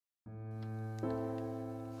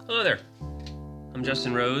Hello there, I'm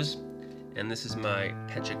Justin Rose, and this is my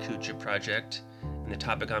Pecha Kucha project, and the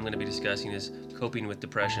topic I'm going to be discussing is coping with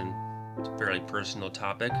depression. It's a fairly personal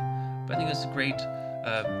topic, but I think it's a great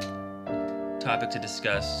topic to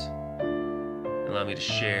discuss and allow me to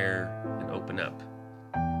share and open up.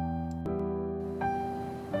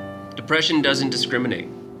 Depression doesn't discriminate.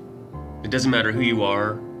 It doesn't matter who you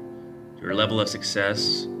are, your level of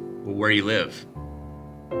success, or where you live.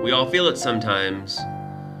 We all feel it sometimes,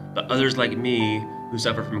 but others like me who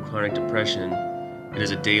suffer from chronic depression, it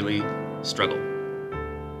is a daily struggle.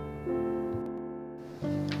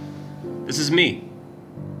 This is me.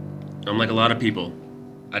 I'm like a lot of people.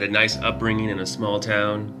 I had a nice upbringing in a small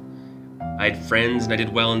town. I had friends and I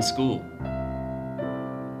did well in school.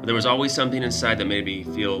 But there was always something inside that made me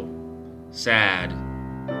feel sad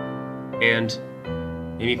and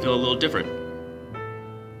made me feel a little different.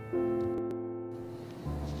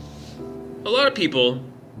 A lot of people,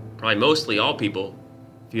 probably mostly all people,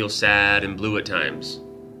 feel sad and blue at times.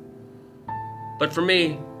 But for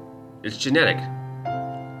me, it's genetic.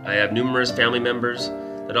 I have numerous family members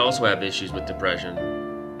that also have issues with depression.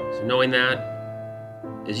 So knowing that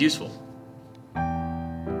is useful.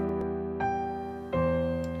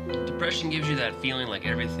 Depression gives you that feeling like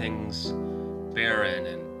everything's barren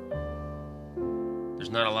and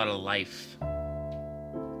there's not a lot of life.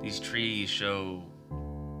 These trees show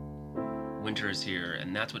winter is here,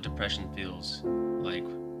 and that's what depression feels like.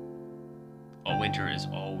 All winter is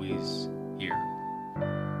always here.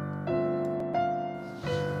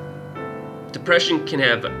 Depression can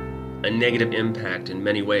have a negative impact in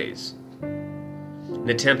many ways. In an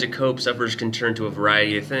attempt to cope, sufferers can turn to a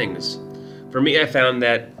variety of things. For me, I found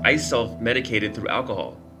that I self-medicated through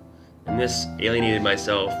alcohol, and this alienated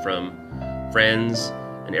myself from friends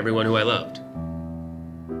and everyone who I loved.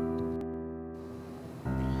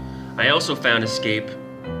 I also found escape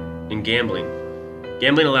in gambling.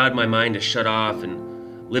 Gambling allowed my mind to shut off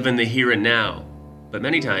and live in the here and now, but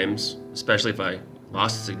many times, especially if I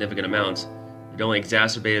lost significant amounts, it only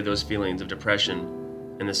exacerbated those feelings of depression,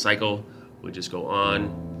 and the cycle would just go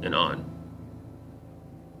on and on.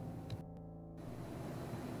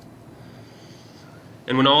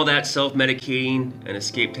 And when all that self-medicating and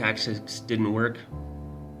escape tactics didn't work,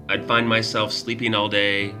 I'd find myself sleeping all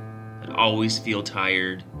day, I'd always feel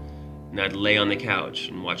tired, and I'd lay on the couch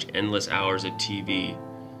and watch endless hours of TV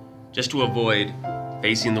just to avoid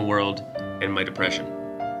facing the world and my depression.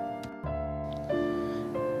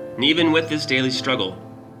 And even with this daily struggle,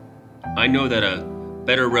 I know that a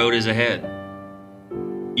better road is ahead.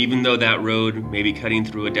 Even though that road may be cutting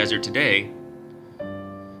through a desert today,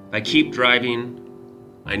 if I keep driving,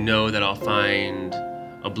 I know that I'll find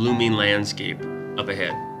a blooming landscape up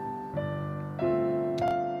ahead.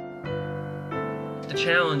 The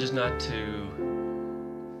challenge is not to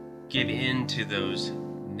give in to those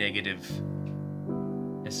negative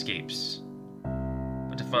escapes,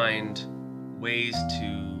 but to find ways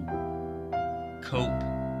to cope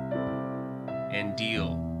and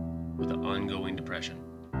deal with the ongoing depression.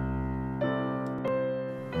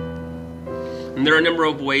 And there are a number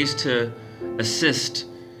of ways to assist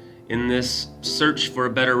in this search for a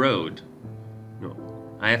better road.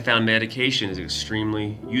 I have found medication is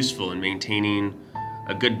extremely useful in maintaining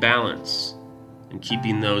a good balance and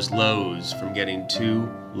keeping those lows from getting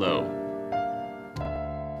too low.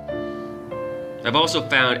 I've also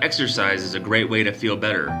found exercise is a great way to feel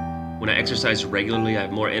better. When I exercise regularly, I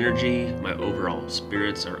have more energy, my overall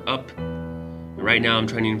spirits are up. And right now I'm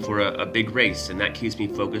training for a big race, and that keeps me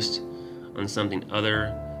focused on something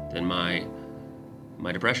other than my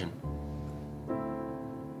depression.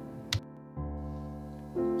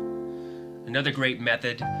 Another great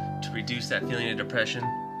method to reduce that feeling of depression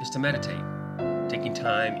is to meditate. Taking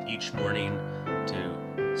time each morning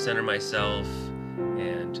to center myself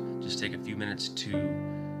and just take a few minutes to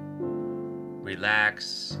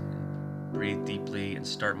relax, breathe deeply, and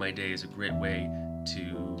start my day is a great way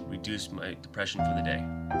to reduce my depression for the day.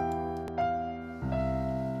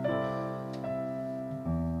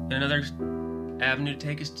 Another avenue to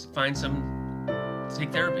take is to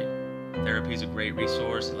take therapy. Therapy is a great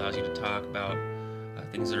resource. It allows you to talk about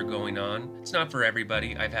things that are going on. It's not for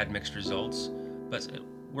everybody. I've had mixed results, but it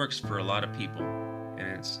works for a lot of people,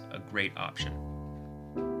 and it's a great option.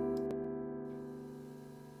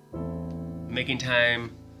 Making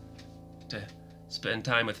time to spend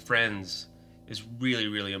time with friends is really,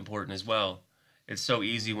 really important as well. It's so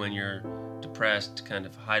easy when you're depressed to kind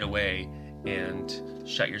of hide away and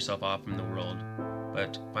shut yourself off from the world,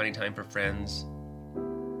 but finding time for friends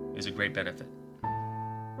is a great benefit.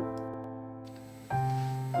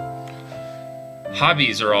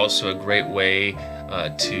 Hobbies are also a great way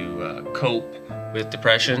to cope with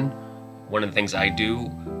depression. One of the things I do,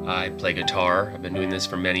 I play guitar. I've been doing this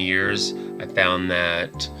for many years. I found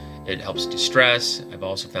that it helps de-stress. I've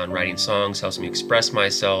also found writing songs helps me express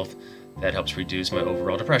myself. That helps reduce my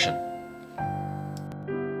overall depression.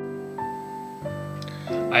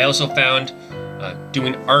 I also found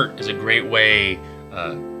doing art is a great way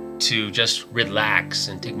to just relax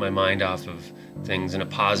and take my mind off of things in a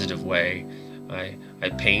positive way. I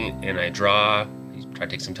paint and I draw. I try to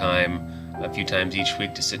take some time a few times each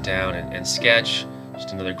week to sit down and sketch.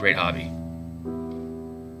 Just another great hobby.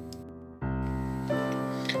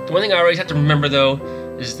 The one thing I always have to remember though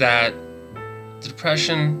is that the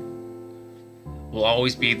depression will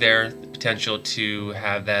always be there. The potential to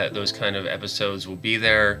have those kind of episodes will be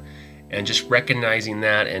there, and just recognizing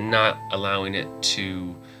that and not allowing it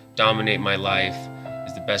to dominate my life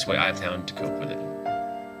is the best way I've found to cope with it.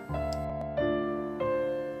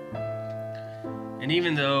 And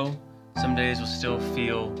even though some days will still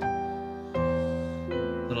feel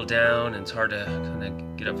a little down and it's hard to kind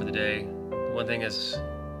of get up for the day, the one thing is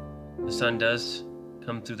the sun does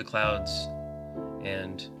come through the clouds,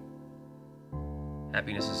 and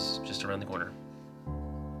happiness is just around the corner.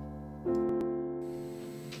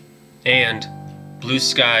 And blue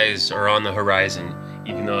skies are on the horizon,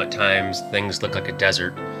 even though at times things look like a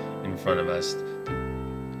desert in front of us.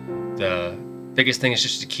 The biggest thing is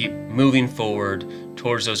just to keep moving forward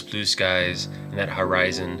towards those blue skies and that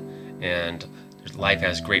horizon, and life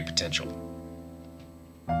has great potential.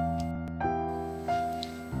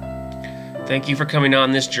 Thank you for coming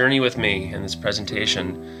on this journey with me in this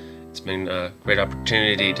presentation. It's been a great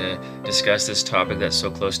opportunity to discuss this topic that's so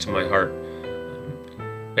close to my heart.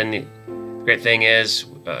 And the great thing is,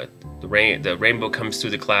 the rainbow comes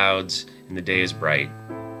through the clouds and the day is bright.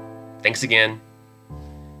 Thanks again.